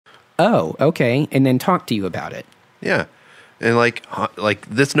Oh, okay. And then talk to you about it. Yeah. And like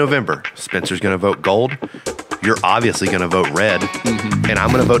this November, Spencer's going to vote gold. You're obviously going to vote red. Mm-hmm. And I'm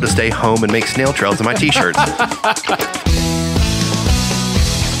going to vote to stay home and make snail trails in my t-shirts.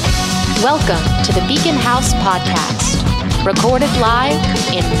 Welcome to the Beacon House Podcast, recorded live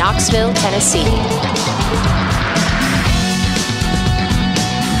in Knoxville, Tennessee.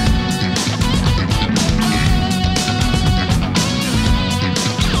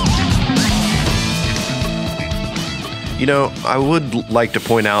 You know, I would like to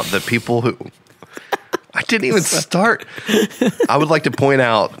point out that people who... I didn't even start. I would like to point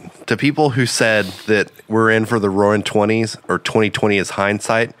out to people who said that we're in for the roaring 20s or 2020 is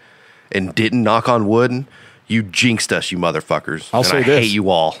hindsight and didn't knock on wood, you jinxed us, you motherfuckers. I'll say this. I hate you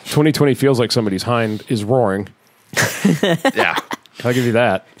all. 2020 feels like somebody's hind is roaring. Yeah. I'll give you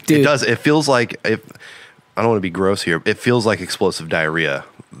that. Dude. It does. It feels like... I don't want to be gross here. It feels like explosive diarrhea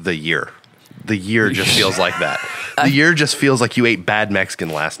the year. The year just feels like that. The year just feels like you ate bad Mexican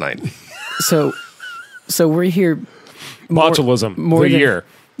last night. So we're here Botulism, year.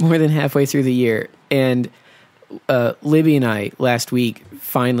 More than halfway through the year. And Libby and I, last week,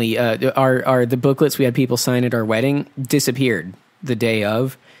 finally, the booklets we had people sign at our wedding disappeared the day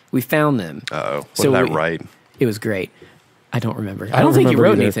of. We found them. Uh-oh. Was that right? It was great. I don't remember. I don't think you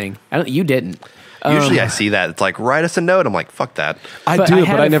wrote anything. You didn't. Usually I see that. It's like, write us a note. I'm like, fuck that.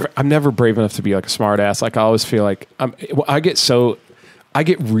 I'm never brave enough to be like a smart ass. Like I always feel like I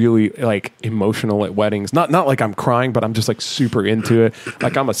get really like emotional at weddings. Not like I'm crying, but I'm just like super into it.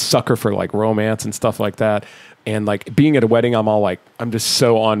 Like I'm a sucker for like romance and stuff like that. And like being at a wedding, I'm all like, I'm just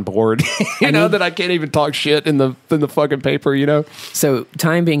so on board, that I can't even talk shit in the fucking paper, So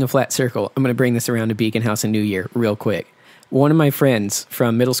time being a flat circle, I'm going to bring this around to Beacon House and New Year real quick. One of my friends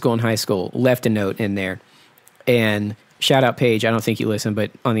from middle school and high school left a note in there, and shout out Paige. I don't think you listen,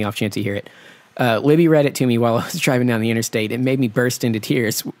 but on the off chance you hear it, Libby read it to me while I was driving down the interstate. It made me burst into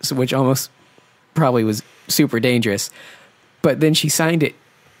tears, which almost probably was super dangerous. But then she signed it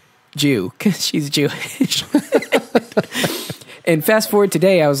Jew, because she's Jewish. And fast forward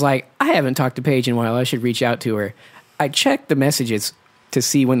today, I was like, I haven't talked to Paige in a while. I should reach out to her. I checked the messages to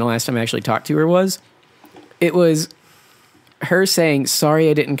see when the last time I actually talked to her was. It was her saying,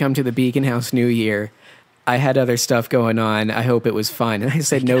 sorry I didn't come to the Beacon House New Year. I had other stuff going on. I hope it was fun. And I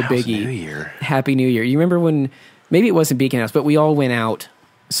said, Beacon no House biggie. New Year. Happy New Year. You remember when, maybe it wasn't Beacon House, but we all went out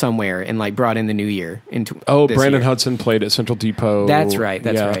somewhere and like brought in the New Year into Brandon year. Hudson played at Central Depot. That's right.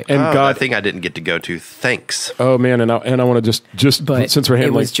 Right. And I think I didn't get to go to. Thanks. Oh man, and I want to just but since we're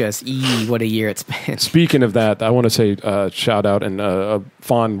handling, it was just what a year it's been. Speaking of that, I want to say shout out and a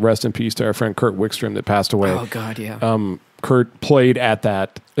fond rest in peace to our friend Kurt Wickstrom that passed away. Oh God, yeah. Kurt played at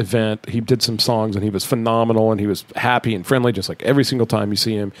that event. He did some songs and he was phenomenal and he was happy and friendly just like every single time you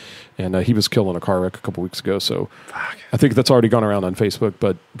see him. And he was killed in a car wreck a couple weeks ago. So I think that's already gone around on Facebook,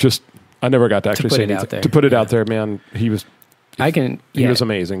 but just I never got to actually say anything. To put it out there, man, he was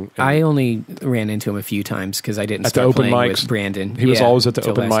amazing. I only ran into him a few times because I didn't start playing with Brandon. He was always at the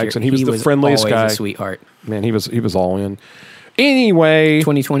open mics and he was the friendliest guy. A sweetheart. Man, he was all in. Anyway,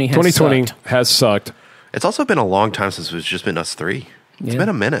 2020 has sucked. It's also been a long time since it's just been us three. It's been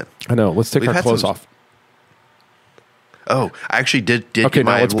a minute. I know. Let's take our clothes off. Oh, I actually did. Okay,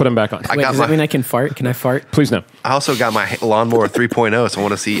 now let's put them back on. Does that mean I can fart? Can I fart? Please no. I also got my lawnmower 3.0, so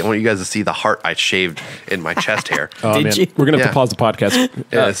I want you guys to see the heart I shaved in my chest hair. Did you? We're going to have to pause the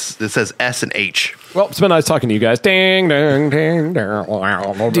podcast. It says S and H. Well, it's been nice talking to you guys. Ding, ding, ding,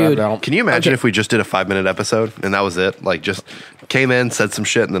 ding. Dude, can you imagine if we just did a 5-minute episode and that was it? Like just came in, said some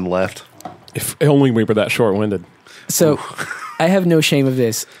shit, and then left. If only we were that short-winded. So I have no shame of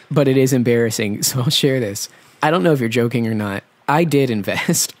this, but it is embarrassing, so I'll share this. I don't know if you're joking or not. I did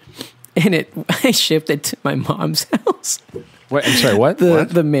invest, and I shipped it to my mom's house. Wait, I'm sorry, what?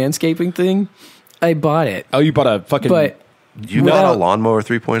 The manscaping thing, I bought it. Oh, you bought a fucking... But you got a lawnmower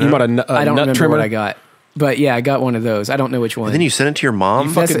 3.0? You bought a I don't nut remember trimmer? what I got. But yeah, I got one of those. I don't know which one. And then you sent it to your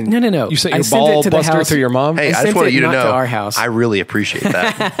mom? No. You sent your ball buster to your mom? Hey, I just wanted you to know, to our house. I really appreciate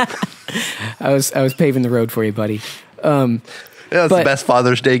that. I was paving the road for you, buddy. That's the best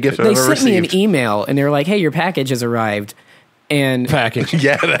Father's Day gift I've ever received. They sent me an email, and they were like, hey, your package has arrived. And package.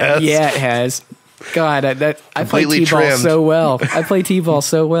 Yeah, it has. Yeah, it has. God, I play T-ball so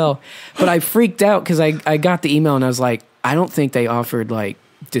well. But I freaked out because I got the email, and I was like, I don't think they offered, like,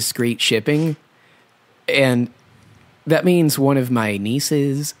 discreet shipping. And that means one of my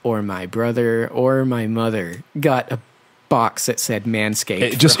nieces or my brother or my mother got a box that said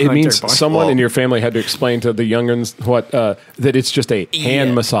Manscaped. It means someone in your family had to explain to the young'uns that it's just a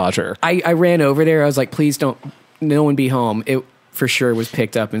hand massager. I ran over there. I was like, please don't, no one be home. for sure was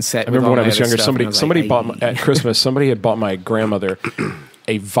picked up and set. I remember when I was younger, somebody bought at Christmas. Somebody had bought my grandmother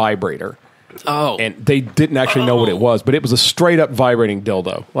a vibrator. Oh, and they didn't actually know what it was, but it was a straight up vibrating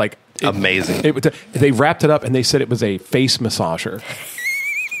dildo. Like amazing. They wrapped it up and they said it was a face massager.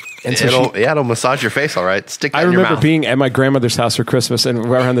 And so it'll massage your face, all right. Stick that in your mouth. I remember being at my grandmother's house for Christmas, and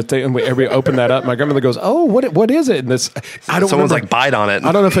around the thing, and everybody opened that up. My grandmother goes, "Oh, what is it?" And this, someone's like, bite on it.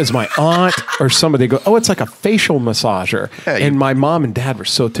 I don't know if it's my aunt or somebody. They go, "Oh, it's like a facial massager." Yeah, and my mom and dad were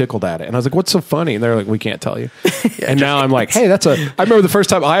so tickled at it, and I was like, "What's so funny?" And they're like, "We can't tell you." And now I'm like, "Hey, that's a." I remember the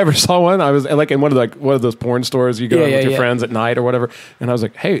first time I ever saw one. I was like in one of those porn stores you go with your friends at night or whatever, and I was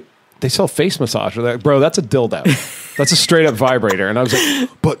like, "Hey." They sell face massager. They're like, bro, that's a dildo. That's a straight up vibrator. And I was like,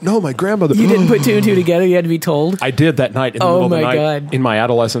 but no, my grandmother. You didn't put two and two together. You had to be told. I did that night in the middle of the night God. in my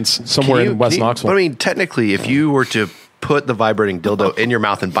adolescence somewhere in West Knoxville. I mean, technically, if you were to put the vibrating dildo in your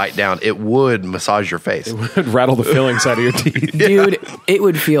mouth and bite down, it would massage your face. It would rattle the fillings out of your teeth. Dude, it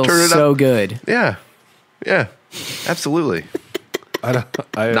would feel so good. Yeah. Yeah. Absolutely.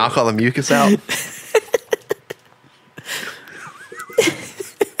 Knock all the mucus out.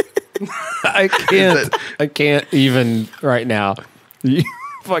 I can't even right now.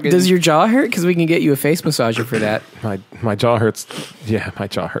 Does your jaw hurt? Because we can get you a face massager for that. My jaw hurts. Yeah, my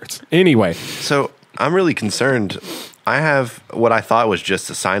jaw hurts. Anyway. So I'm really concerned. I have what I thought was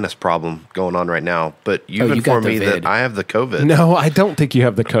just a sinus problem going on right now, but you've informed me that I have the COVID. No, I don't think you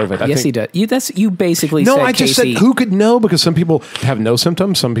have the COVID. Yes, he does. You basically no, said I just Casey. said who could know, because some people have no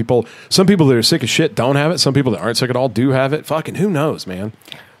symptoms. Some people that are sick as shit don't have it. Some people that aren't sick at all do have it. Fucking who knows, man.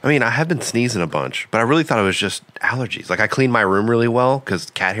 I mean, I have been sneezing a bunch, but I really thought it was just allergies. Like I cleaned my room really well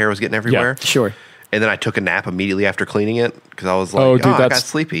because cat hair was getting everywhere. Yeah, sure. And then I took a nap immediately after cleaning it because I was like, I got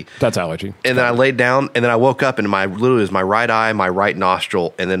sleepy. That's allergy. And then I laid down, and then I woke up, and literally was my right eye, my right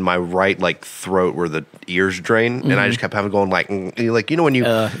nostril, and then my right throat where the ears drain. And I just kept having going when you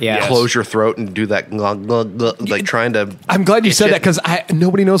close your throat and do that like trying to. I'm glad you said that because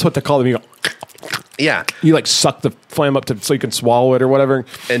nobody knows what to call them. You go, yeah, you suck the flame up so you can swallow it or whatever.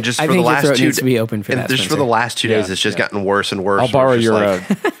 And just I for think the last your throat 2 needs to be open for and that. Just for the last 2 days, it's just gotten worse and worse. I'll borrow your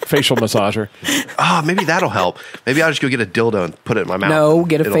facial massager. Oh, maybe that'll help. Maybe I'll just go get a dildo and put it in my mouth. No,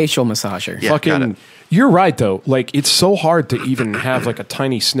 get a facial massager. Yeah, fucking, you're right though. It's so hard to even have a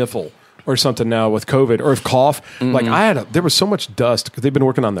tiny sniffle or something now with COVID or if cough. Mm-hmm. There was so much dust because they've been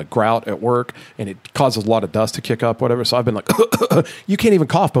working on the grout at work and it causes a lot of dust to kick up, whatever. So I've been like, you can't even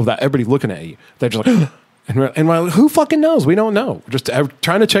cough without everybody looking at you. They're just like, and we're like, who fucking knows? We don't know. Just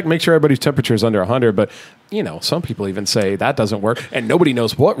trying to check, make sure everybody's temperature is under 100. But some people even say that doesn't work, and nobody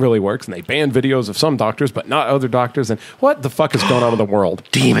knows what really works. And they ban videos of some doctors, but not other doctors. And what the fuck is going on in the world?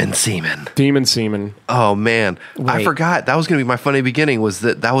 Demon semen. Demon semen. Oh man, I forgot that was going to be my funny beginning. Was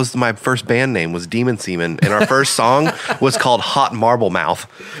that was my first band name was Demon Semen, and our first song was called Hot Marble Mouth.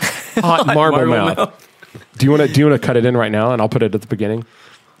 Hot Marble Mouth. Do you want to cut it in right now, and I'll put it at the beginning?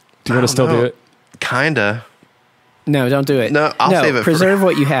 Do you want to still do it? Kinda. No, don't do it. No, I'll save it. Preserve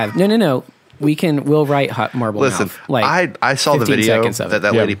what you have. No. We'll write Hot Marble Listen, Mouth. I saw the video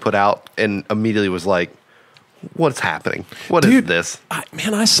that lady put out and immediately was like, what's happening? What is this?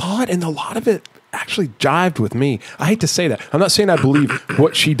 I saw it and a lot of it actually jived with me. I hate to say that. I'm not saying I believe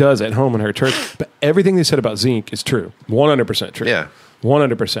what she does at home in her church, but everything they said about zinc is true. 100% true. Yeah.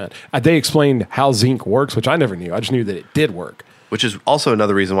 100%. They explained how zinc works, which I never knew. I just knew that it did work. Which is also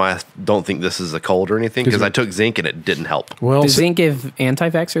another reason why I don't think this is a cold or anything, because I took zinc and it didn't help. Well, does zinc give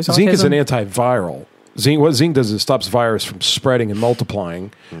anti-vaxxers autism? Zinc is an antiviral. What zinc does is it stops virus from spreading and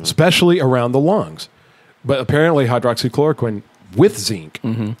multiplying, especially around the lungs. But apparently hydroxychloroquine with zinc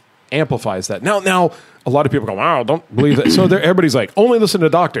amplifies that. Now, a lot of people go, wow, don't believe that. So everybody's like, only listen to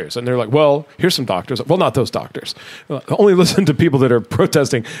doctors. And they're like, well, here's some doctors. Well, not those doctors. Only listen to people that are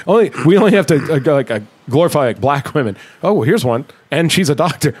protesting. We only have to glorify black women. Oh, well, here's one. And she's a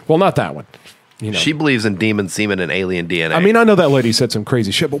doctor. Well, not that one. She believes in demon semen and alien DNA. I mean, I know that lady said some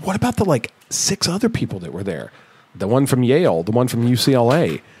crazy shit, but what about the 6 other people that were there? The one from Yale, the one from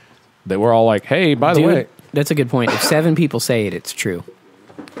UCLA. They were all like, hey, by the way. That's a good point. If 7 people say it, it's true.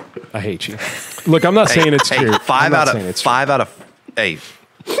 I hate you. Look, I'm not saying it's true. 4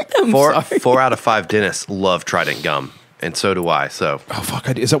 out of 5 dentists love Trident gum, and so do I. So, oh fuck,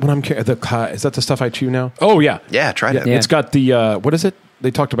 is that what I'm? Is that the stuff I chew now? Oh yeah, Trident. Yeah. It's got the what is it?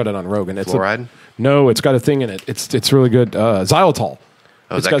 They talked about it on Rogan. It's fluoride. No, it's got a thing in it. It's really good. Xylitol.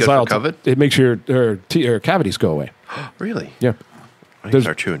 Oh, is that good for COVID? It makes your cavities go away. Really? Yeah. I need to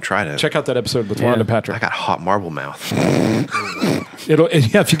start chewing Trident. Check out that episode with Rhonda Patrick. I got hot marble mouth.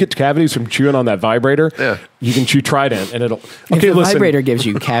 if you get cavities from chewing on that vibrator, you can chew Trident, and it'll. Okay, if the vibrator gives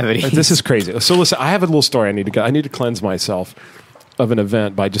you cavities. This is crazy. So listen, I have a little story I need to go. I need to cleanse myself of an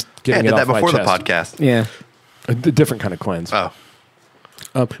event by just getting it off my chest. I did that before the podcast. Yeah, a different kind of cleanse. Oh,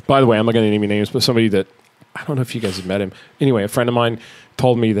 by the way, I'm not going to name any names, but somebody that I don't know if you guys have met him. Anyway, a friend of mine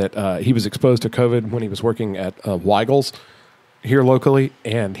told me that he was exposed to COVID when he was working at Weigel's here locally,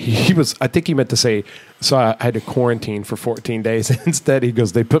 and he was, I think he meant to say, so I had to quarantine for 14 days. Instead, he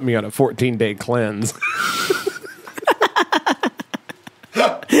goes, they put me on a 14-day cleanse.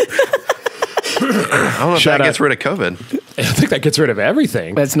 I don't know if that gets rid of COVID. I think that gets rid of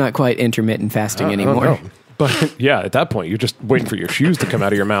everything. That's not quite intermittent fasting anymore. But yeah, at that point, you're just waiting for your shoes to come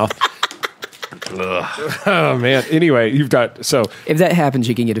out of your mouth. Oh, man. Anyway, you've got, so. If that happens,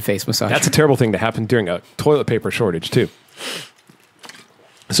 you can get a face massage. That's a terrible thing to happen during a toilet paper shortage, too.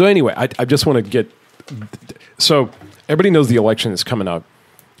 So anyway, I just want to get, so everybody knows the election is coming up.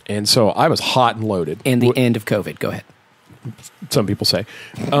 And so I was hot and loaded. And the end of COVID. Go ahead. Some people say.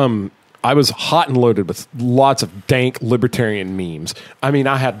 I was hot and loaded with lots of dank libertarian memes. I mean,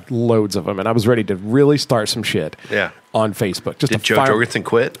 I had loads of them, and I was ready to really start some shit on Facebook. Just Did Jo Jorgensen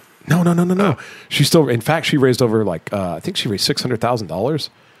quit? No. Oh. She still, in fact, she raised over I think she raised $600,000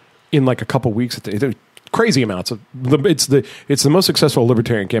 in like a couple weeks. They're crazy amounts. It's the most successful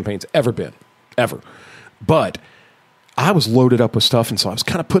libertarian campaign's ever been, ever. But I was loaded up with stuff, and so I was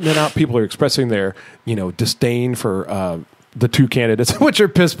kind of putting it out. People are expressing their, disdain for the two candidates, which are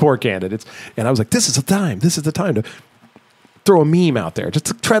piss poor candidates. And I was like, this is the time to throw a meme out there, just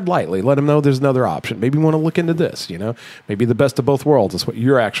to tread lightly, let them know there's another option. Maybe you want to look into this, maybe the best of both worlds is what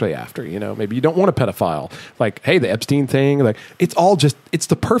you're actually after, maybe you don't want a pedophile. Like, hey, the Epstein thing, like it's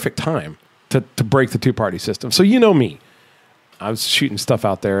the perfect time to break the two-party system. So me, I was shooting stuff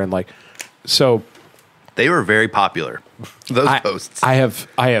out there, and so they were very popular. Those posts. I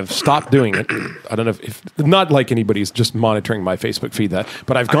have stopped doing it. I don't know if not like anybody's just monitoring my Facebook feed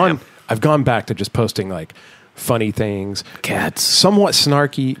but I've gone back to just posting like funny things, cats, somewhat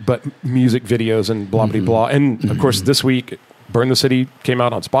snarky, but music videos and blah blah blah. And of course, this week, Burn the City came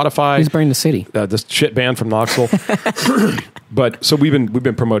out on Spotify. Who's Burn the City? This shit band from Knoxville. But so we've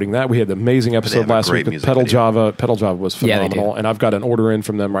been promoting that. We had the amazing episode last week with Pedal Java. Pedal Java was phenomenal, and I've got an order in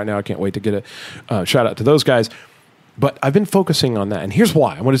from them right now. I can't wait to get it. Shout out to those guys. But I've been focusing on that, and here's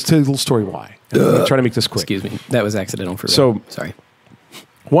why. I want to tell you a little story why. I'm going to try to make this quick. Excuse me. That was accidental for real. So, sorry.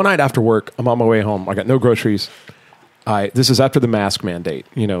 One night after work, I'm on my way home. I got no groceries. This is after the mask mandate.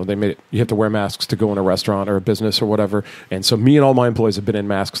 They made it. You have to wear masks to go in a restaurant or a business or whatever. And so me and all my employees have been in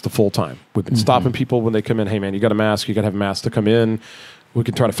masks the full time. We've been stopping people when they come in. Hey, man, you got a mask. You got to have a mask to come in. We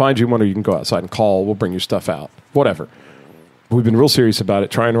can try to find you one, or you can go outside and call. We'll bring your stuff out. Whatever. We've been real serious about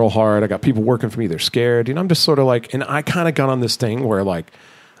it, trying real hard. I got people working for me. They're scared. I'm just sort of like, and I kind of got on this thing where I'm like,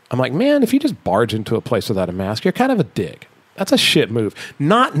 man, if you just barge into a place without a mask, you're kind of a dick. That's a shit move.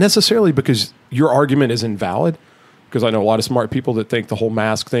 Not necessarily because your argument is invalid, because I know a lot of smart people that think the whole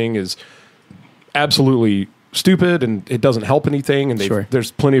mask thing is absolutely stupid and it doesn't help anything. And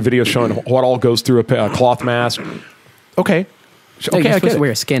there's plenty of videos showing what all goes through a cloth mask. Okay. You're supposed to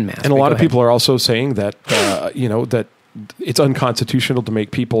wear a skin mask. And a lot of people are also saying that, that it's unconstitutional to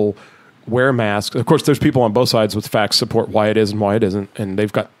make people wear masks. Of course, there's people on both sides with facts support why it is and why it isn't. And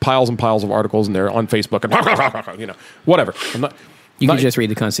they've got piles and piles of articles, and they're on Facebook and, whatever. You can just read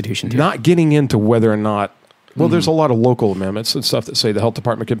the Constitution, too. Not getting into whether or not, there's a lot of local amendments and stuff that say the health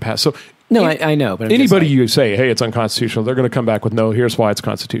department can pass. So no, I know. But anybody you say, hey, it's unconstitutional, they're going to come back with, no, here's why it's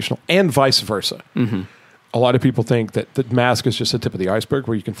constitutional, and vice versa. Mm-hmm. A lot of people think that the mask is just the tip of the iceberg,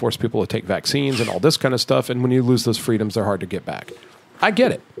 where you can force people to take vaccines and all this kind of stuff. And when you lose those freedoms, they're hard to get back. I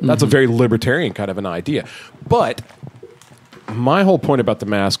get it. That's a very libertarian kind of an idea. But my whole point about the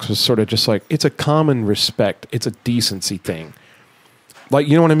masks was sort of just like, it's a common respect. It's a decency thing. Like,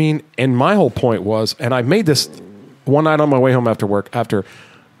 you know what I mean? And my whole point was, and I made this one night on my way home after work, after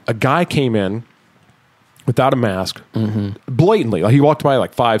a guy came in without a mask, blatantly. Like, he walked by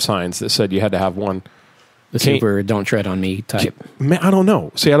like 5 signs that said you had to have one. The super don't tread on me type. Man, I don't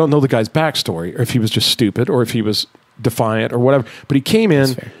know. See, I don't know the guy's backstory, or if he was just stupid, or if he was defiant, or whatever. But he came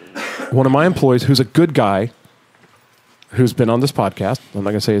in, one of my employees, who's a good guy, who's been on this podcast. I'm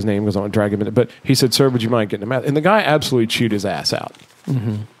not going to say his name because I want to drag him in it. But he said, sir, would you mind getting a mask? And the guy absolutely chewed his ass out.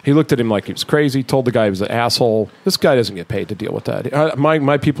 Mm-hmm. He looked at him like he was crazy, told the guy he was an asshole. This guy doesn't get paid to deal with that.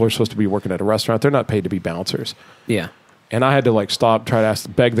 My people are supposed to be working at a restaurant. They're not paid to be bouncers. Yeah. And I had to stop, try to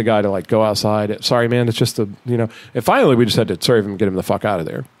beg the guy to go outside. Sorry, man, it's just And finally we just had to serve him and get him the fuck out of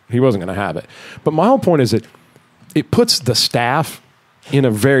there. He wasn't going to have it. But my whole point is that it puts the staff in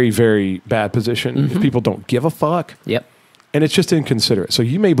a very, very bad position if people don't give a fuck. Yep. And it's just inconsiderate. So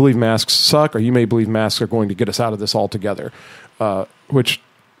you may believe masks suck, or you may believe masks are going to get us out of this altogether, which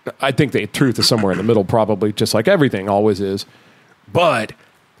I think the truth is somewhere in the middle, probably, just like everything always is. But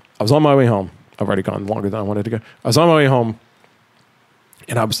I was on my way home. I've already gone longer than I wanted to go. I was on my way home,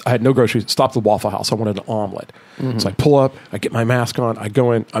 and I had no groceries. Stopped at the Waffle House. I wanted an omelet. So I pull up. I get my mask on. I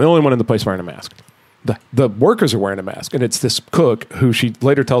go in. I'm the only one in the place wearing a mask. The workers are wearing a mask, and it's this cook who she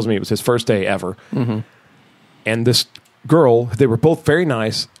later tells me it was his first day ever. And this girl, they were both very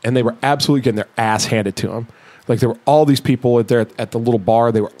nice, and they were absolutely getting their ass handed to them. Like, there were all these people there at the little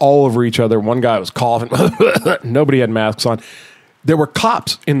bar. They were all over each other. One guy was coughing. Nobody had masks on. There were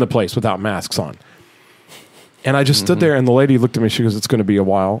cops in the place without masks on. And I just stood there, and the lady looked at me. She goes, "It's going to be a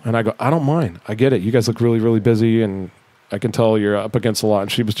while." And I go, "I don't mind. I get it. You guys look really, really busy, and I can tell you're up against a lot."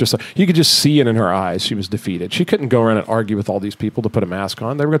 And she was just, you could just see it in her eyes. She was defeated. She couldn't go around and argue with all these people to put a mask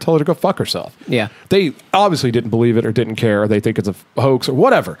on. They were going to tell her to go fuck herself. Yeah. They obviously didn't believe it or didn't care. Or they think it's a hoax or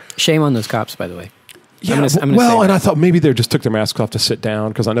whatever. Shame on those cops, by the way. Yeah, I'm gonna well, say and that. I thought maybe they just took their masks off to sit down,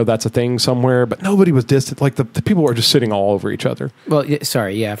 because I know that's a thing somewhere, but nobody was distant. Like, the people were just sitting all over each other. Well,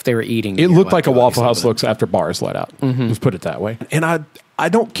 sorry, yeah, if they were eating. It you're looked like a allowed to Waffle House obviously, looks after bars let out. Let's put it that way. And I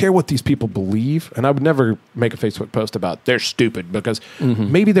don't care what these people believe, and I would never make a Facebook post about they're stupid, because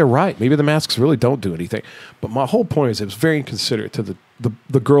maybe they're right. Maybe the masks really don't do anything. But my whole point is it was very inconsiderate to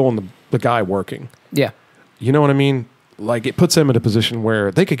the girl and the guy working. Yeah. You know what I mean? Like, it puts them in a position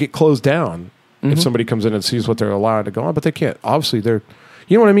where they could get closed down if somebody comes in and sees what they're allowed to go on, but they can't. Obviously, they're,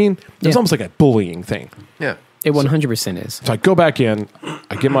 you know what I mean? It's almost like a bullying thing. Yeah. It 100% is. So I go back in,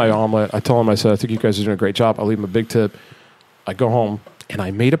 I get my omelet, I tell them, I said, "I think you guys are doing a great job." I leave them a big tip. I go home, and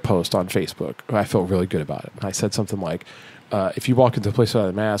I made a post on Facebook. I felt really good about it. I said something like, if you walk into a place without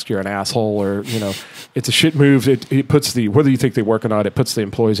a mask, you're an asshole, or, you know, it's a shit move. It puts whether you think they work or not, it puts the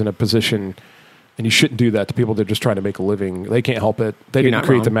employees in a position, and you shouldn't do that to people that are just trying to make a living. They can't help it. They didn't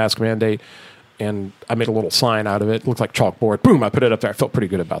create the mask mandate. And I made a little sign out of it. It looked like chalkboard. Boom, I put it up there. I felt pretty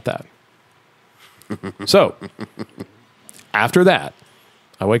good about that. So, after that,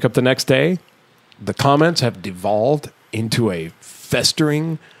 I wake up the next day. The comments have devolved into a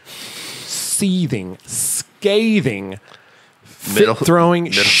festering, seething, scathing, fit-throwing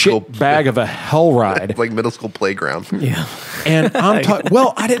shit bag of a hell ride. Like middle school playground. Yeah. And I'm talking,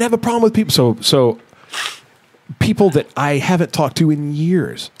 well, I didn't have a problem with people. So people that I haven't talked to in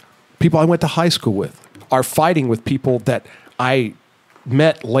years, people I went to high school with, are fighting with people that I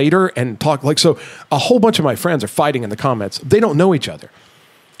met later and talked. Like, so a whole bunch of my friends are fighting in the comments. They don't know each other.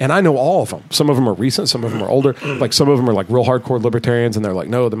 And I know all of them. Some of them are recent. Some of them are older. Like, some of them are like real hardcore libertarians, and they're like,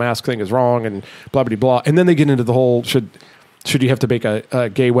 "No, the mask thing is wrong," and blah, blah, blah. And then they get into the whole, should you have to bake a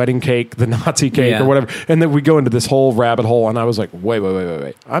gay wedding cake, the Nazi cake, or whatever. And then we go into this whole rabbit hole, and I was like,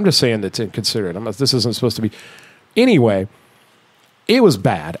 wait. I'm just saying that's inconsiderate. This isn't supposed to be. Anyway, it was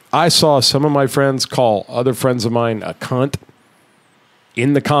bad. I saw some of my friends call other friends of mine a cunt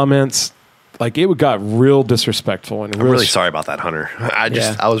in the comments. Like, it got real disrespectful. And I'm really sorry about that, Hunter. I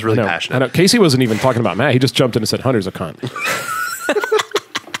was really passionate. I know. Casey wasn't even talking about Matt. He just jumped in and said, "Hunter's a cunt."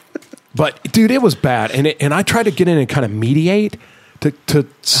 But, dude, it was bad. And I tried to get in and kind of mediate to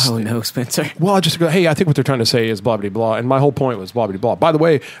Oh, no, Spencer. well, I just go, "Hey, I think what they're trying to say is blah, blah, blah." And my whole point was blah, blah, blah. By the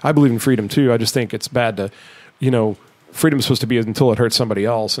way, I believe in freedom, too. I just think it's bad to, freedom is supposed to be until it hurts somebody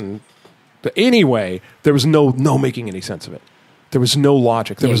else. But anyway, there was no making any sense of it. There was no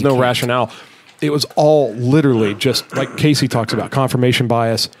logic. There was no rationale. It was all literally just, like Casey talks about, confirmation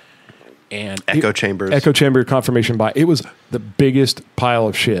bias and Echo chambers. Echo chamber confirmation bias. It was the biggest pile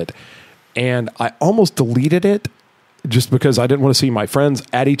of shit. And I almost deleted it just because I didn't want to see my friends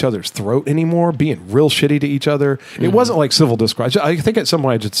at each other's throat anymore, being real shitty to each other. It wasn't like civil discourse. I think at some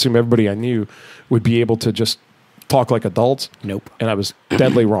point I just assumed everybody I knew would be able to just talk like adults. Nope. And I was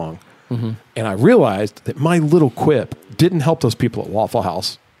deadly wrong. And I realized that my little quip didn't help those people at Waffle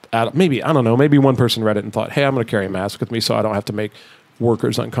House. Maybe one person read it and thought, "Hey, I'm going to carry a mask with me so I don't have to make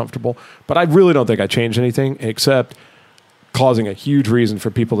workers uncomfortable." But I really don't think I changed anything except causing a huge reason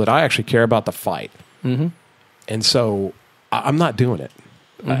for people that I actually care about to fight. And so I'm not doing it.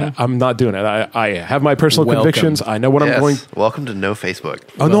 I'm not doing it. I have my personal convictions. I know what I'm going. Welcome to no Facebook.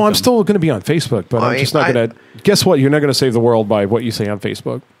 Oh, no, I'm still going to be on Facebook, but I'm just not going to. Guess what? You're not going to save the world by what you say on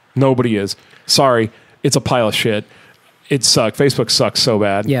Facebook. Nobody is. Sorry. It's a pile of shit. It sucked. Facebook sucks so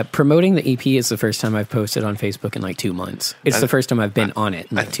bad. Yeah, promoting the EP is the first time I've posted on Facebook in like 2 months. It's the first time I've been on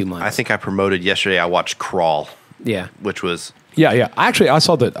it in like 2 months. I think I promoted yesterday. I watched Crawl. Yeah. Which was... Yeah. Actually, I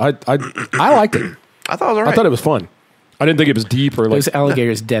saw that. I liked it. I thought it was all right. I thought it was fun. I didn't think it was deep or like. Those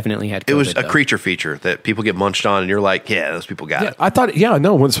alligators definitely had COVID, It was a though. creature feature that people get munched on, and you're like, yeah, those people got Yeah, it. I thought,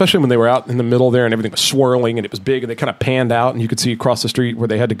 especially when they were out in the middle there and everything was swirling and it was big and they kind of panned out and you could see across the street where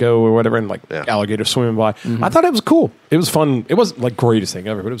they had to go or whatever and like alligators swimming by. I thought it was cool. It was fun. It wasn't like greatest thing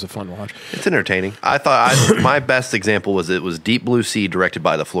ever, but it was a fun watch. It's entertaining. I thought my best example was it was Deep Blue Sea, directed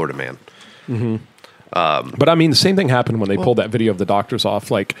by the Florida Man. But I mean, the same thing happened when they pulled that video of the doctors off.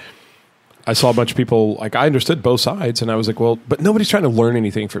 Like, I saw a bunch of people, like, I understood both sides, and I was like, well, but nobody's trying to learn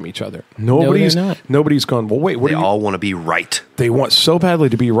anything from each other. Nobody's going, well, wait, what They are you? all want to be right. They want so badly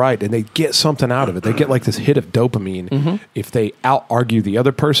to be right, and they get something out of it. They get like this hit of dopamine if they out-argue the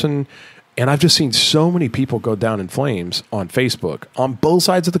other person. And I've just seen so many people go down in flames on Facebook, on both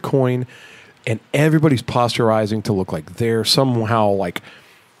sides of the coin, and everybody's posturizing to look like they're somehow, like,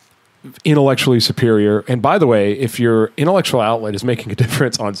 intellectually superior. And by the way, if your intellectual outlet is making a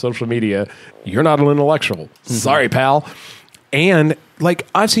difference on social media, you're not an intellectual. Sorry, pal. And like,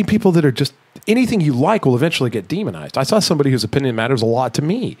 I've seen people that are just anything you like will eventually get demonized. I saw somebody whose opinion matters a lot to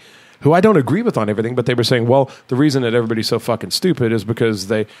me, who I don't agree with on everything, but they were saying, well, the reason that everybody's so fucking stupid is because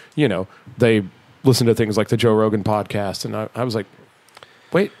they listen to things like the Joe Rogan podcast. And I was like,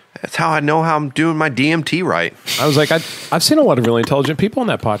 wait. That's how I know how I'm doing my DMT right. I was like, I've seen a lot of really intelligent people on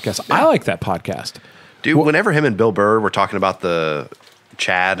that podcast. I like that podcast. Dude, whenever him and Bill Burr were talking about the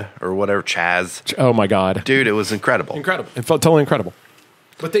Chad or whatever, Chaz. Oh, my God. Dude, it was incredible. Incredible. It felt totally incredible.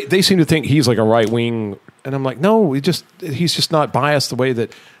 But they seem to think he's like a right wing. And I'm like, no, he's just not biased the way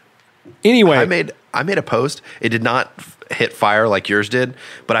that. Anyway. I made a post. It did not hit fire like yours did,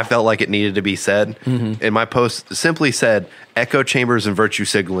 but I felt like it needed to be said. And my post simply said, echo chambers and virtue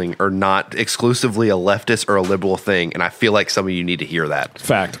signaling are not exclusively a leftist or a liberal thing. And I feel like some of you need to hear that.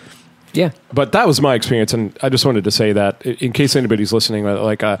 Fact. Yeah. But that was my experience. And I just wanted to say that in case anybody's listening,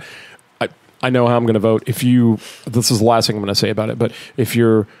 like, I know how I'm going to vote. This is the last thing I'm going to say about it, but if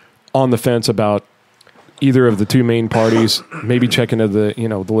you're on the fence about either of the two main parties, maybe check into the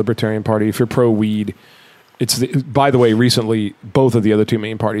Libertarian Party. If you're pro-weed, by the way, recently, both of the other two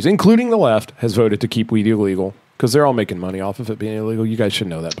main parties, including the left, has voted to keep weed illegal because they're all making money off of it being illegal. You guys should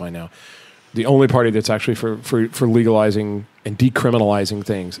know that by now. The only party that's actually for legalizing and decriminalizing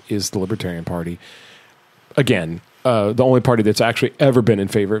things is the Libertarian Party. Again, the only party that's actually ever been in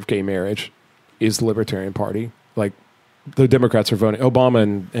favor of gay marriage is the Libertarian Party. Like, the Democrats are voting, Obama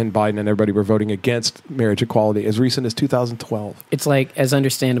and Biden and everybody were voting against marriage equality as recent as 2012. It's like, as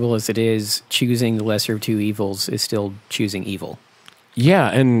understandable as it is, choosing the lesser of two evils is still choosing evil.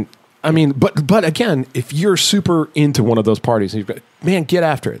 Yeah, and I mean, but again, if you're super into one of those parties, you've got, man, get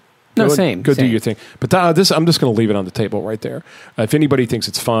after it. No, Go same. do your thing. But I'm just going to leave it on the table right there. If anybody thinks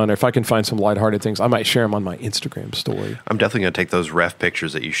it's fun, or if I can find some lighthearted things, I might share them on my Instagram story. I'm definitely going to take those ref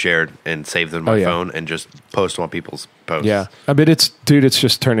pictures that you shared and save them on my phone and just post them on people's posts. Yeah. I mean, it's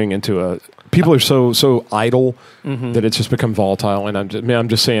just turning into people are so idle that it's just become volatile. And I'm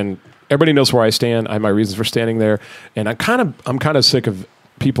just saying, everybody knows where I stand. I have my reasons for standing there. And I'm kind of sick of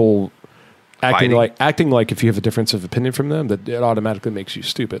people acting like if you have a difference of opinion from them, that it automatically makes you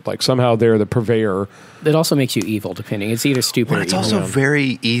stupid. Like somehow they're the purveyor. It also makes you evil, depending. It's either stupid or It's evil. also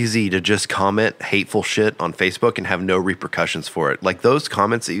very easy to just comment hateful shit on Facebook and have no repercussions for it. Like those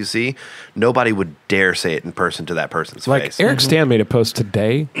comments that you see, nobody would dare say it in person to that person's face. Eric Stan made a post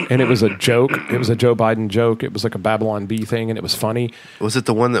today, and it was a joke. It was a Joe Biden joke. It was like a Babylon Bee thing, and it was funny. Was it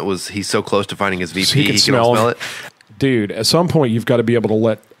the one that was he's so close to finding his VP So he can smell it? Dude, at some point you've got to be able to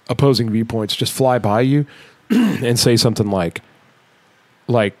let opposing viewpoints just fly by you and say something like,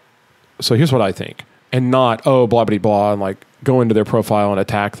 so here's what I think, and not, oh, blah, blah, blah, and like go into their profile and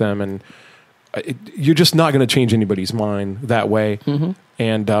attack them. And you're just not going to change anybody's mind that way.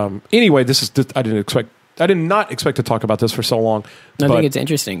 And anyway, I did not expect to talk about this for so long. I think it's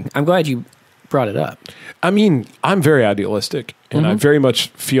interesting. I'm glad you brought it up. I mean, I'm very idealistic, and I very much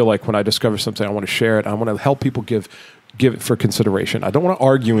feel like when I discover something, I want to share it. I want to help people give it for consideration. I don't want to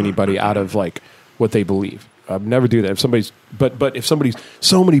argue anybody out of like what they believe. I'd never do that. If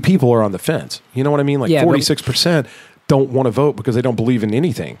so many people are on the fence. You know what I mean? Like 46% don't want to vote because they don't believe in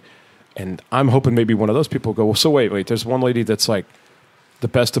anything. And I'm hoping maybe one of those people go, well, so wait, there's one lady that's like the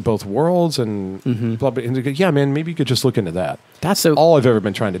best of both worlds and blah, blah. And they go, yeah, man, maybe you could just look into that. That's all I've ever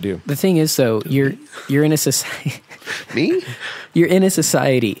been trying to do. The thing is, though, you're in a society. Me? You're in a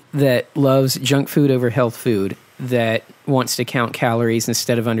society that loves junk food over health food, that wants to count calories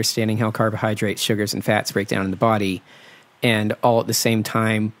instead of understanding how carbohydrates, sugars, and fats break down in the body, and all at the same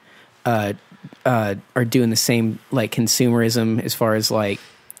time are doing the same like consumerism as far as like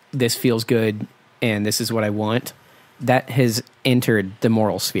this feels good and this is what I want. That has entered the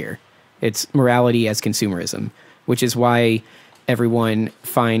moral sphere. It's morality as consumerism. which is why everyone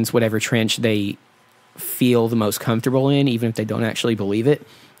finds whatever trench they feel the most comfortable in, even if they don't actually believe it.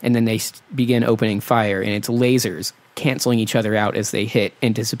 And then they begin opening fire, and it's lasers canceling each other out as they hit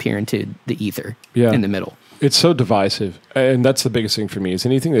and disappear into the ether in the middle. It's so divisive, and that's the biggest thing for me. Is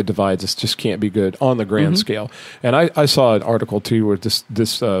anything that divides us just can't be good on the grand scale. And I saw an article too where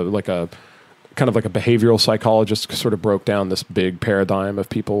this like a kind of like a behavioral psychologist sort of broke down this big paradigm of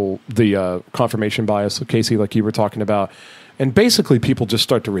people, the confirmation bias, Casey, like you were talking about, and basically people just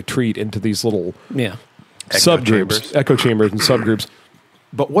start to retreat into these little subgroups, echo chambers, and subgroups.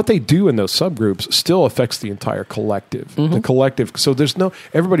 But what they do in those subgroups still affects the entire collective. The collective. So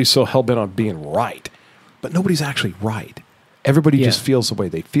everybody's so hell-bent on being right, but nobody's actually right. Everybody just feels the way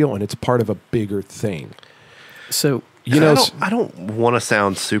they feel, and it's part of a bigger thing. So, I don't want to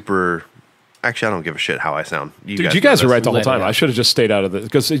sound super... Actually, I don't give a shit how I sound. You guys are right the whole time. I should have just stayed out of it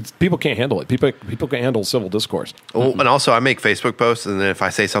because people can't handle it. People can't handle civil discourse. Well, and also, I make Facebook posts, and then if I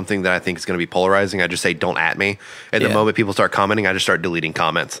say something that I think is going to be polarizing, I just say, "Don't at me." And the moment people start commenting, I just start deleting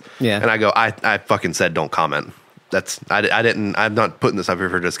comments. Yeah, and I go, "I fucking said don't comment." I'm not putting this up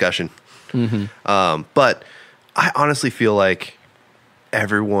here for discussion. But I honestly feel like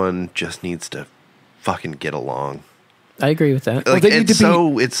everyone just needs to fucking get along. I agree with that. Like,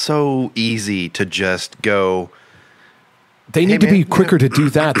 it's so easy to just go. They need to be quicker to do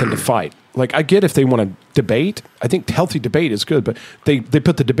that than to fight. Like, I get if they want to debate. I think healthy debate is good, but they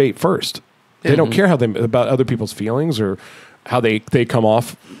put the debate first. They don't care about other people's feelings or how they come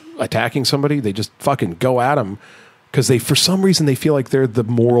off attacking somebody. They just fucking go at them because for some reason they feel like they're the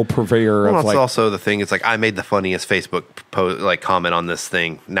moral purveyor of. That's also the thing. It's like I made the funniest Facebook comment on this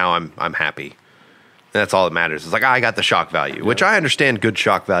thing. Now I'm happy. That's all that matters. It's like, I got the shock value, which I understand good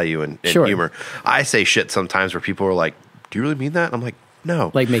shock value and humor. I say shit sometimes where people are like, do you really mean that? I'm like,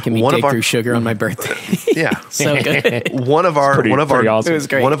 no. Like making me dig through sugar on my birthday. Yeah. So good. One of our awesome. It was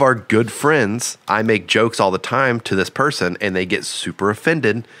great. One of our good friends, I make jokes all the time to this person and they get super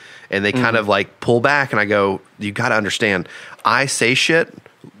offended and they kind of like pull back and I go, you got to understand, I say shit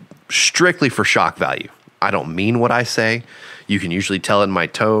strictly for shock value. I don't mean what I say. You can usually tell in my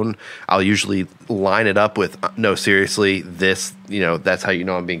tone. I'll usually line it up with, no, seriously, this, that's how you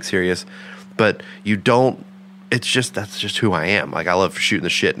know I'm being serious. But you don't, that's just who I am. Like, I love shooting the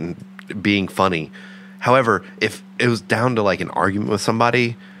shit and being funny. However, if it was down to like an argument with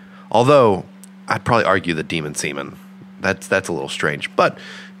somebody, although I'd probably argue the demon semen. That's a little strange. But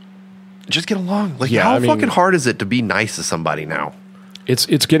just get along. Like, how fucking hard is it to be nice to somebody now?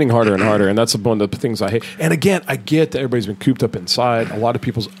 It's getting harder and harder, and that's one of the things I hate. And again, I get that everybody's been cooped up inside. A lot of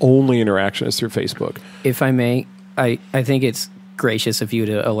people's only interaction is through Facebook. If I may, I think it's gracious of you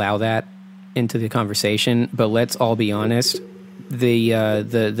to allow that into the conversation, but let's all be honest. The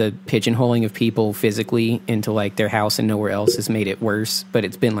pigeonholing of people physically into like their house and nowhere else has made it worse, but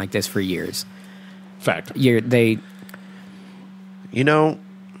it's been like this for years. Fact.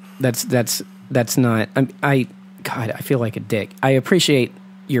 That's not... God, I feel like a dick. I appreciate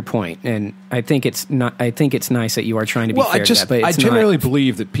your point, and I think it's not. I think it's nice that you are trying to be fair to that. But I generally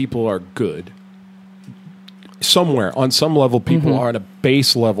believe that people are good. Somewhere on some level, people are at a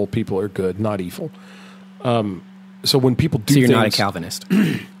base level. People are good, not evil. So when people do, you're not a Calvinist,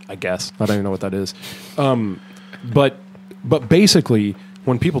 I guess. I don't even know what that is. But basically,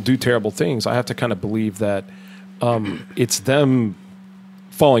 when people do terrible things, I have to kind of believe that it's them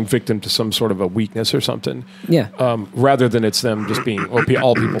falling victim to some sort of a weakness or something. Yeah. Rather than it's them just being,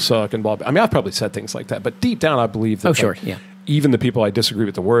 all people suck and blah, blah. I mean, I've probably said things like that, but deep down I believe that even the people I disagree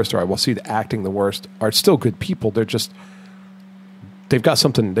with the worst or I will see the acting the worst are still good people. They're just, they've got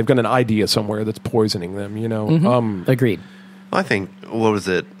an idea somewhere that's poisoning them, Agreed. I think, what was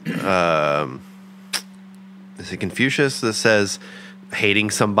it? Is it Confucius that says hating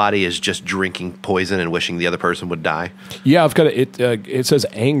somebody is just drinking poison and wishing the other person would die? Yeah, I've got it. It says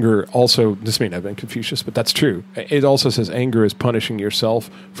anger also, this may not have been Confucius, but that's true. It also says anger is punishing yourself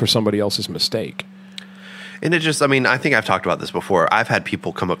for somebody else's mistake. And it just, I think I've talked about this before. I've had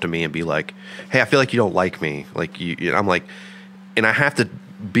people come up to me and be like, hey, I feel like you don't like me. Like, I'm like, and I have to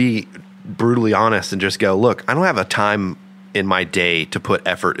be brutally honest and just go, look, I don't have a time in my day to put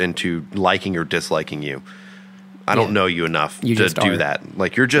effort into liking or disliking you. I don't know you enough to do that.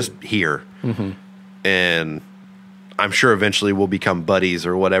 Like, you're just here. And I'm sure eventually we'll become buddies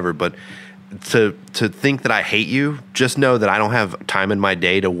or whatever. But to think that I hate you, just know that I don't have time in my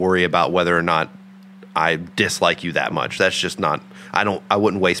day to worry about whether or not I dislike you that much. That's just not, I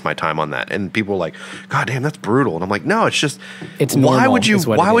wouldn't waste my time on that. And people are like, God damn, that's brutal. And I'm like, no, it's just, why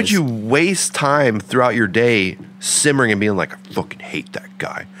would you waste time throughout your day simmering and being like, I fucking hate that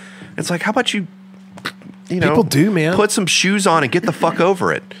guy? It's like, how about you People do, man. Put some shoes on and get the fuck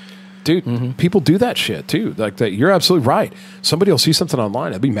over it. Dude, people do that shit too. Like that, you're absolutely right. Somebody will see something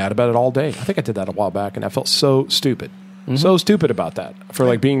online, I'll be mad about it all day. I think I did that a while back, and I felt so stupid, so stupid about that for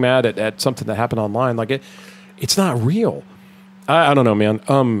like being mad at something that happened online. Like it's not real. I don't know,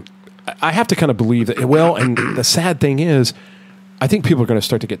 man. I have to kind of believe that. Well, and the sad thing is, I think people are going to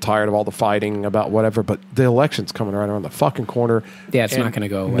start to get tired of all the fighting about whatever. But the election's coming right around the fucking corner. Yeah, it's not going to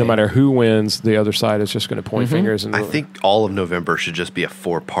go away. No matter who wins, the other side is just going to point fingers. And I think all of November should just be a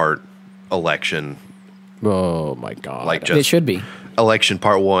 4-part election. Oh my god! Like just it should be election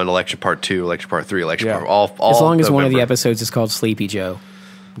part 1, election part 2, election part 3, election part all. As long as November. one of the episodes is called Sleepy Joe.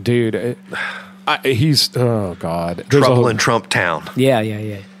 Dude, he's oh god, Trouble in Trump Town. Yeah,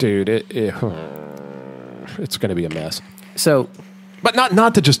 dude, it's going to be a mess. So, but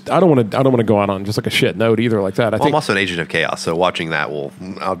not to just. I don't want to go out on just like a shit note either like that. I think I'm also an agent of chaos, so watching that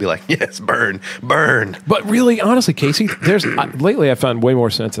I'll be like, yes, burn. But really, honestly, Casey, there's lately I found way more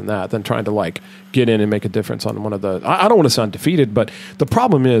sense in that than trying to like get in and make a difference on one of the. I don't want to sound defeated, but the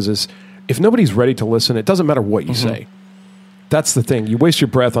problem is if nobody's ready to listen, it doesn't matter what you say. That's the thing. You waste your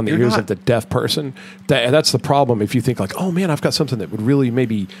breath on the ears of the deaf person. That's the problem. If you think like, oh man, I've got something that would really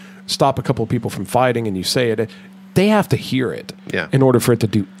maybe stop a couple of people from fighting, and you say it, they have to hear it in order for it to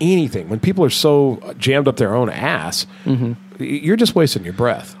do anything. When people are so jammed up their own ass, you're just wasting your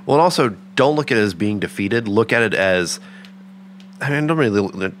breath. Well, and also don't look at it as being defeated. Look at it as, I mean,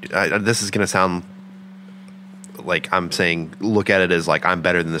 this is going to sound like I'm saying, look at it as like I'm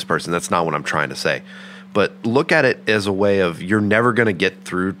better than this person. That's not what I'm trying to say. But look at it as a way of you're never going to get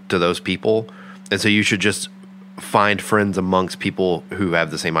through to those people. And so you should just find friends amongst people who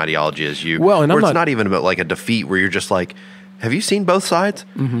have the same ideology as you. Well, and it's not even about like a defeat where you're just like, have you seen both sides?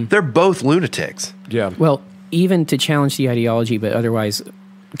 They're both lunatics. Yeah. Well, even to challenge the ideology, but otherwise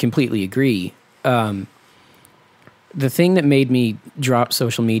completely agree. The thing that made me drop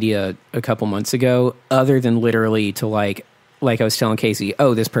social media a couple months ago, other than literally to like I was telling Casey,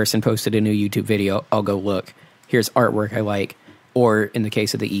 oh, this person posted a new YouTube video, I'll go look. Here's artwork I like. Or in the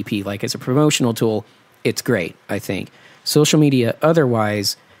case of the EP, like as a promotional tool, it's great, I think. Social media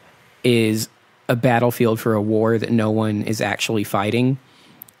otherwise is a battlefield for a war that no one is actually fighting,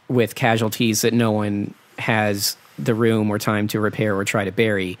 with casualties that no one has the room or time to repair or try to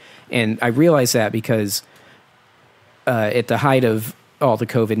bury. And I realize that because at the height of all the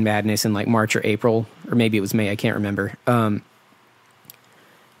COVID madness in like March or April, or maybe it was May, I can't remember.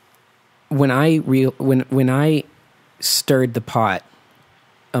 When I stirred the pot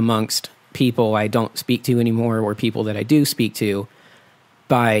amongst people I don't speak to anymore, or people that I do speak to,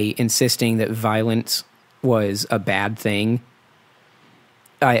 by insisting that violence was a bad thing,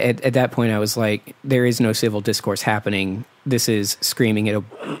 at that point I was like, there is no civil discourse happening. This is screaming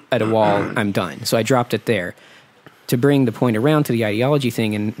at a wall. I'm done. So I dropped it there. To bring the point around to the ideology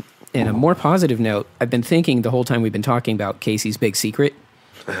thing, and in a more positive note, I've been thinking the whole time we've been talking about Casey's big secret.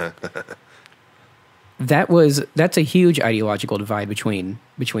 That's a huge ideological divide between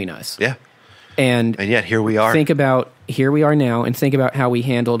us. Yeah. And yet here we are. Think about here we are now, and think about how we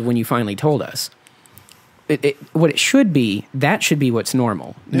handled when you finally told us. What it should be, that should be what's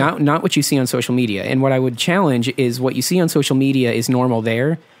normal, not what you see on social media. And what I would challenge is what you see on social media is normal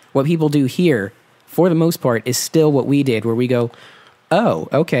there. What people do here, for the most part, is still what we did, where we go, oh,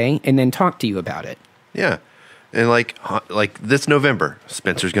 okay, and then talk to you about it. Yeah. And like this November,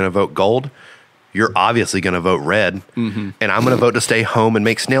 Spencer's going to vote gold. You're obviously going to vote red, and I'm going to vote to stay home and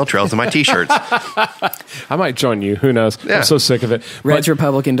make snail trails in my T-shirts. I might join you. Who knows? Yeah. I'm so sick of it. Red's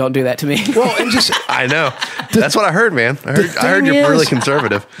Republican. Don't do that to me. Well, and just I know. That's what I heard, man. I heard you're really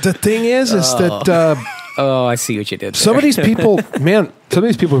conservative. The thing is that oh, I see what you did there. Some of these people, man, some of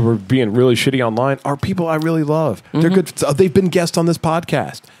these people who are being really shitty online are people I really love. They're good. They've been guests on this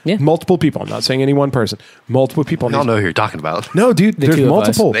podcast. Yeah. Multiple people. I'm not saying any one person. Multiple people. I don't know who you're talking about. No, dude, there's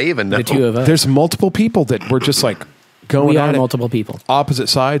multiple. They even know. The two of us. There's multiple people that were just like going we at are it, multiple people. opposite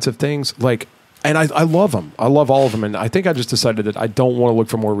sides of things. Like, and I love them. I love all of them. And I think I just decided that I don't want to look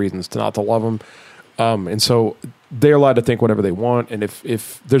for more reasons to not to love them. And so they're allowed to think whatever they want. And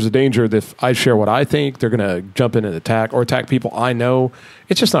if there's a danger that if I share what I think, they're going to jump in and attack people I know,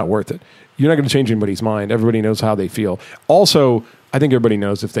 it's just not worth it. You're not going to change anybody's mind. Everybody knows how they feel. Also, I think everybody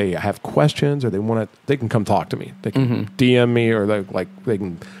knows if they have questions or they want to, they can come talk to me. They can DM me, or they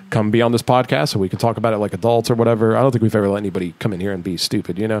can come be on this podcast so we can talk about it like adults or whatever. I don't think we've ever let anybody come in here and be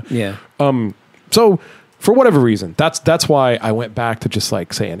stupid, you know? Yeah. So for whatever reason, that's why I went back to just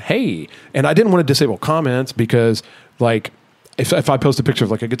like saying, hey, and I didn't want to disable comments because like if I post a picture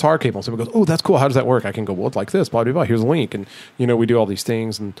of like a guitar cable, and someone goes, "Oh, that's cool. How does that work?" I can go, "Well, it's like this. Blah blah blah. Here's a link." And we do all these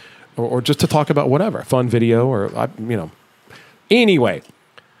things, and or just to talk about whatever, fun video, or Anyway,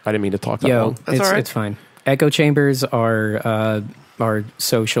 I didn't mean to talk that long. That's all right. It's fine. Echo chambers are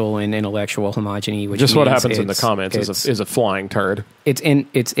social and intellectual homogeny, which just what means happens in the comments is a flying turd.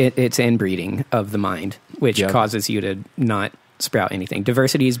 It's inbreeding of the mind, which causes you to not sprout anything.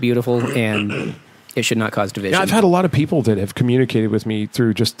 Diversity is beautiful, and it should not cause division. Yeah, I've had a lot of people that have communicated with me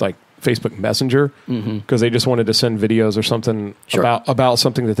through just like Facebook Messenger because they just wanted to send videos or something about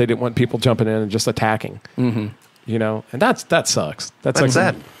something that they didn't want people jumping in and just attacking. And that sucks. That's like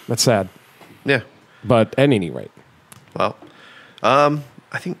sad. That's sad. Yeah. But at any rate, well, I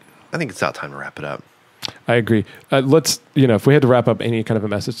think it's about time to wrap it up. I agree. Let's, if we had to wrap up any kind of a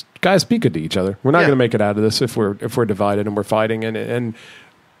message, guys, be good to each other. We're not going to make it out of this if we're divided and we're fighting. And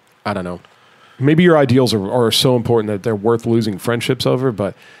I don't know. Maybe your ideals are so important that they're worth losing friendships over.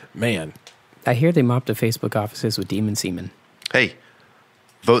 But man, I hear they mopped the Facebook offices with demon semen. Hey,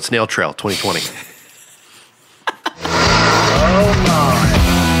 vote Snail Trail 2020. Oh my.